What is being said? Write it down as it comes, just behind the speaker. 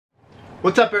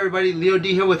What's up everybody, Leo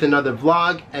D here with another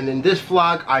vlog, and in this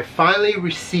vlog I finally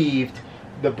received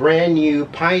the brand new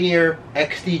Pioneer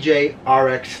XDJ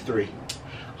RX3.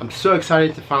 I'm so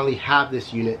excited to finally have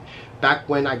this unit. Back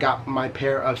when I got my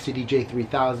pair of CDJ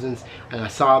 3000s and I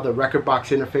saw the record box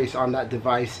interface on that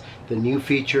device, the new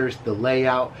features, the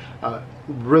layout,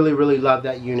 really love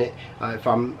that unit. If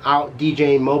I'm out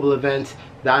DJing mobile events,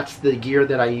 that's the gear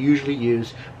that I usually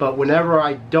use. But whenever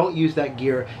I don't use that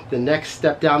gear, the next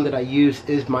step down that I use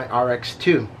is my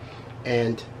RX2.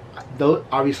 And though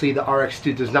obviously the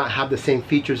RX2 does not have the same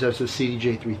features as the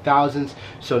CDJ 3000s,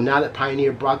 so now that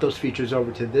Pioneer brought those features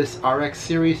over to this RX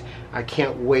series, I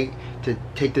can't wait to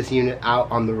take this unit out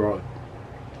on the road.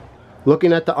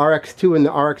 Looking at the RX2 and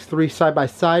the RX3 side by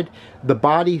side, the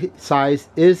body size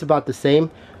is about the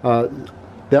same.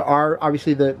 There are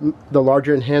obviously the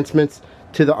larger enhancements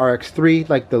to the RX3,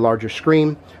 like the larger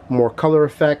screen, more color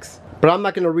effects. But I'm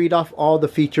not going to read off all the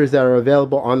features that are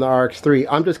available on the RX3.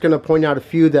 I'm just going to point out a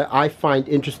few that I find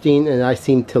interesting and I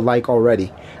seem to like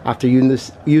already after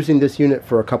using this unit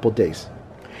for a couple days.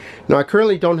 Now I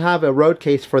currently don't have a road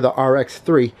case for the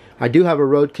RX3. I do have a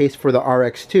road case for the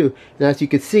RX2, and as you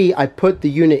can see, I put the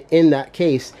unit in that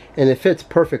case and it fits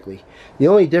perfectly. The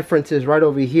only difference is right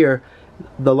over here,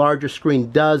 the larger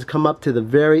screen does come up to the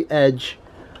very edge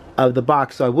of the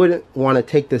box, so I wouldn't want to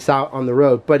take this out on the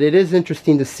road. But it is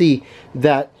interesting to see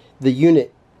that the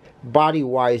unit body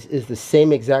wise is the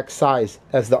same exact size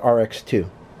as the RX2.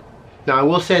 Now I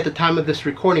will say at the time of this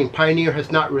recording, Pioneer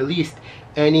has not released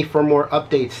any firmware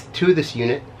updates to this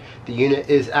unit. The unit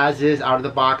is as is, out of the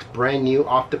box, brand new,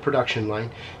 off the production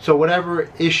line. So whatever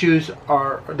issues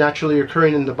are naturally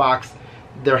occurring in the box,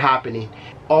 they're happening.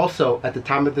 Also, at the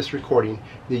time of this recording,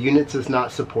 the unit does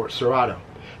not support Serato.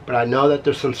 But I know that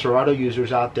there's some Serato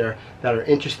users out there that are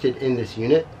interested in this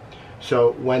unit.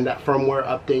 So when that firmware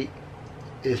update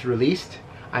is released,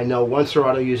 I know one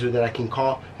Serato user that I can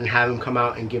call and have him come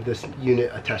out and give this unit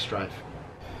a test drive.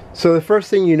 So the first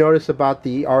thing you notice about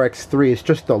the RX3 is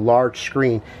just the large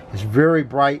screen. It's very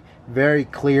bright, very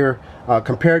clear,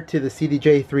 compared to the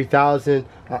CDJ 3000.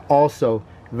 Also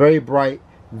very bright,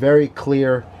 very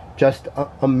clear, just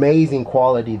amazing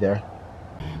quality there.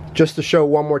 Just to show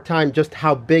one more time just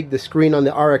how big the screen on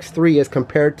the RX3 is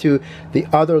compared to the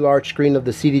other large screen of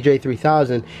the CDJ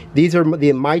 3000. These are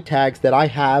my tags that I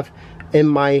have in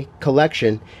my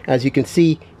collection. As you can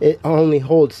see, it only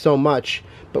holds so much,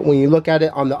 but when you look at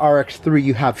it on the RX3,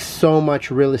 you have so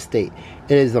much real estate.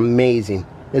 It is amazing.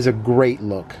 It's a great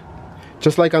look.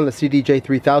 Just like on the CDJ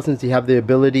 3000s, you have the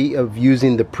ability of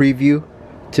using the preview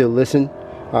to listen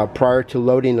prior to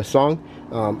loading a song.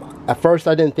 At first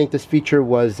I didn't think this feature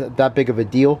was that big of a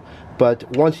deal, but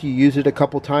once you use it a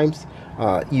couple times,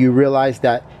 you realize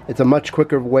that it's a much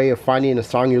quicker way of finding a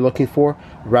song you're looking for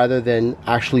rather than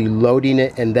actually loading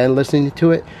it and then listening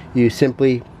to it. You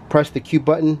simply press the Q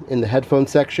button in the headphone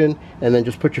section and then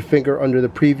just put your finger under the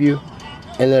preview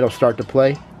and it'll start to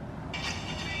play.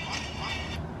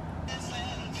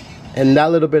 And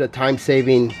that little bit of time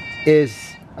saving is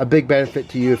a big benefit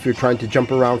to you if you're trying to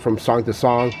jump around from song to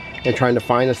song and trying to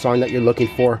find a song that you're looking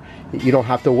for. You don't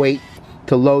have to wait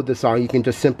to load the song. You can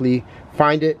just simply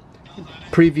find it,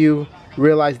 preview,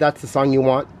 realize that's the song you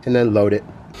want, and then load it.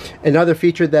 Another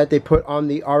feature that they put on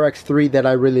the RX3 that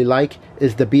I really like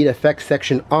is the beat effects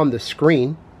section on the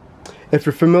screen. If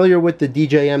you're familiar with the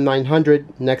DJM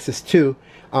 900 Nexus 2,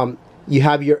 you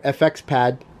have your FX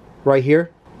pad right here,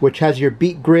 which has your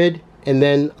beat grid and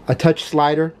then a touch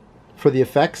slider for the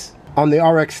effects. On the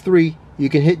RX3, you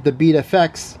can hit the beat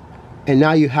effects and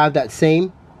now you have that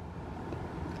same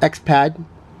X-Pad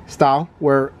style,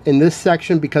 where in this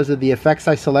section, because of the effects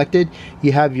I selected,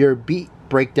 you have your beat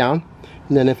breakdown.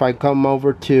 And then if I come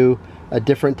over to a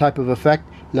different type of effect,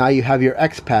 now you have your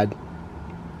X-Pad.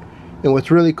 And what's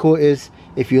really cool is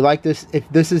if you like this, if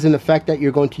this is an effect that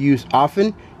you're going to use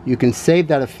often, you can save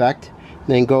that effect,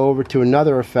 then go over to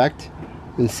another effect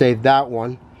and save that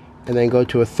one, and then go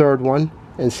to a third one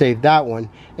and save that one.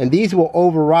 And these will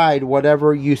override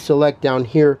whatever you select down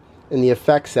here in the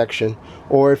effects section,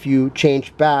 or if you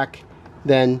change back,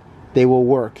 then they will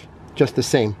work just the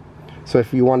same. So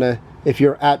if you want to, if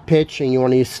you're at pitch and you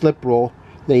want to use slip roll,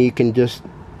 then you can just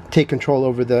take control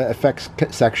over the effects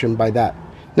section by that.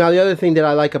 Now the other thing that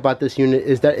I like about this unit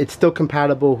is that it's still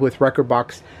compatible with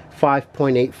rekordbox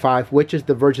 5.85, which is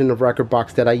the version of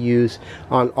rekordbox that I use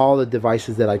on all the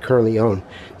devices that I currently own.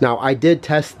 Now I did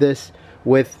test this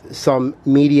with some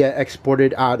media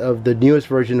exported out of the newest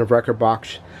version of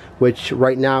rekordbox, which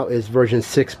right now is version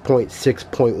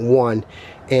 6.6.1,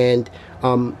 and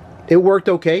it worked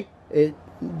okay.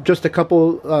 just a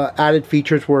couple added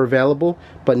features were available,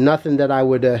 but nothing that I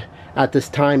would at this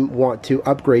time want to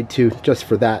upgrade to just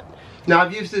for that. Now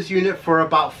I've used this unit for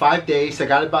about 5 days. I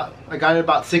got it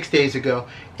about 6 days ago,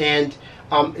 and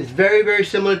it's very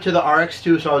similar to the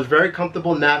RX2, so I was very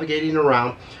comfortable navigating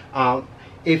around.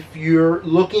 If you're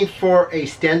looking for a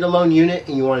standalone unit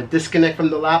and you want to disconnect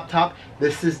from the laptop,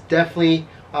 this is definitely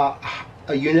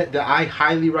a unit that I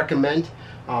highly recommend.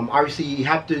 Obviously you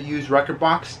have to use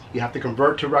Rekordbox, you have to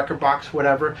convert to Rekordbox,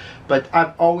 whatever, but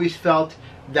I've always felt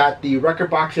that the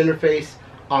Rekordbox interface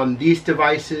on these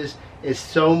devices is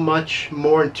so much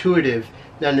more intuitive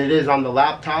than it is on the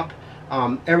laptop.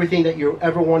 Everything that you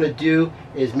ever want to do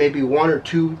is maybe 1 or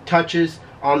 2 touches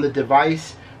on the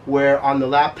device, where on the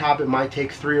laptop it might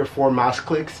take 3 or 4 mouse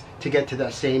clicks to get to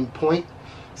that same point.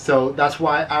 So that's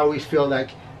why I always feel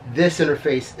like this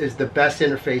interface is the best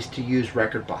interface to use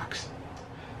Rekordbox.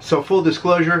 So full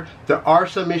disclosure, there are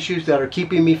some issues that are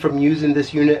keeping me from using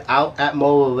this unit out at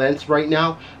mobile events right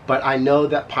now, but I know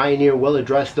that Pioneer will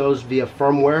address those via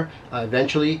firmware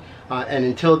eventually. And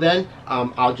until then,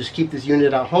 I'll just keep this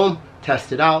unit at home,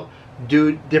 test it out,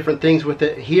 do different things with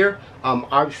it here.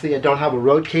 Obviously I don't have a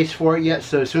road case for it yet,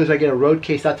 so as soon as I get a road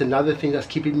case, that's another thing that's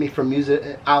keeping me from using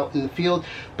it out in the field.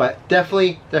 But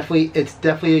definitely it's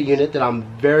definitely a unit that I'm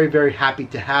very happy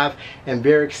to have and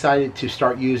very excited to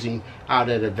start using out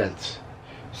at events.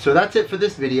 So that's it for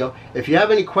this video. If you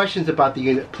have any questions about the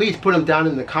unit, please put them down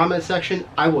in the comment section.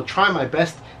 I will try my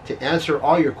best to answer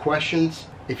all your questions.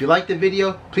 If you like the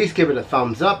video, please give it a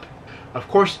thumbs up. Of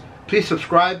course, please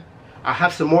subscribe. I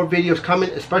have some more videos coming,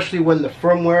 especially when the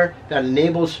firmware that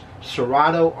enables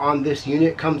Serato on this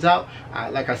unit comes out.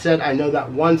 Like I said, I know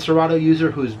that one Serato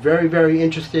user who's very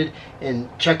interested in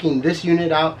checking this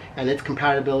unit out and its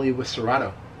compatibility with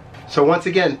Serato. So once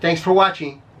again, thanks for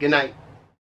watching. Good night.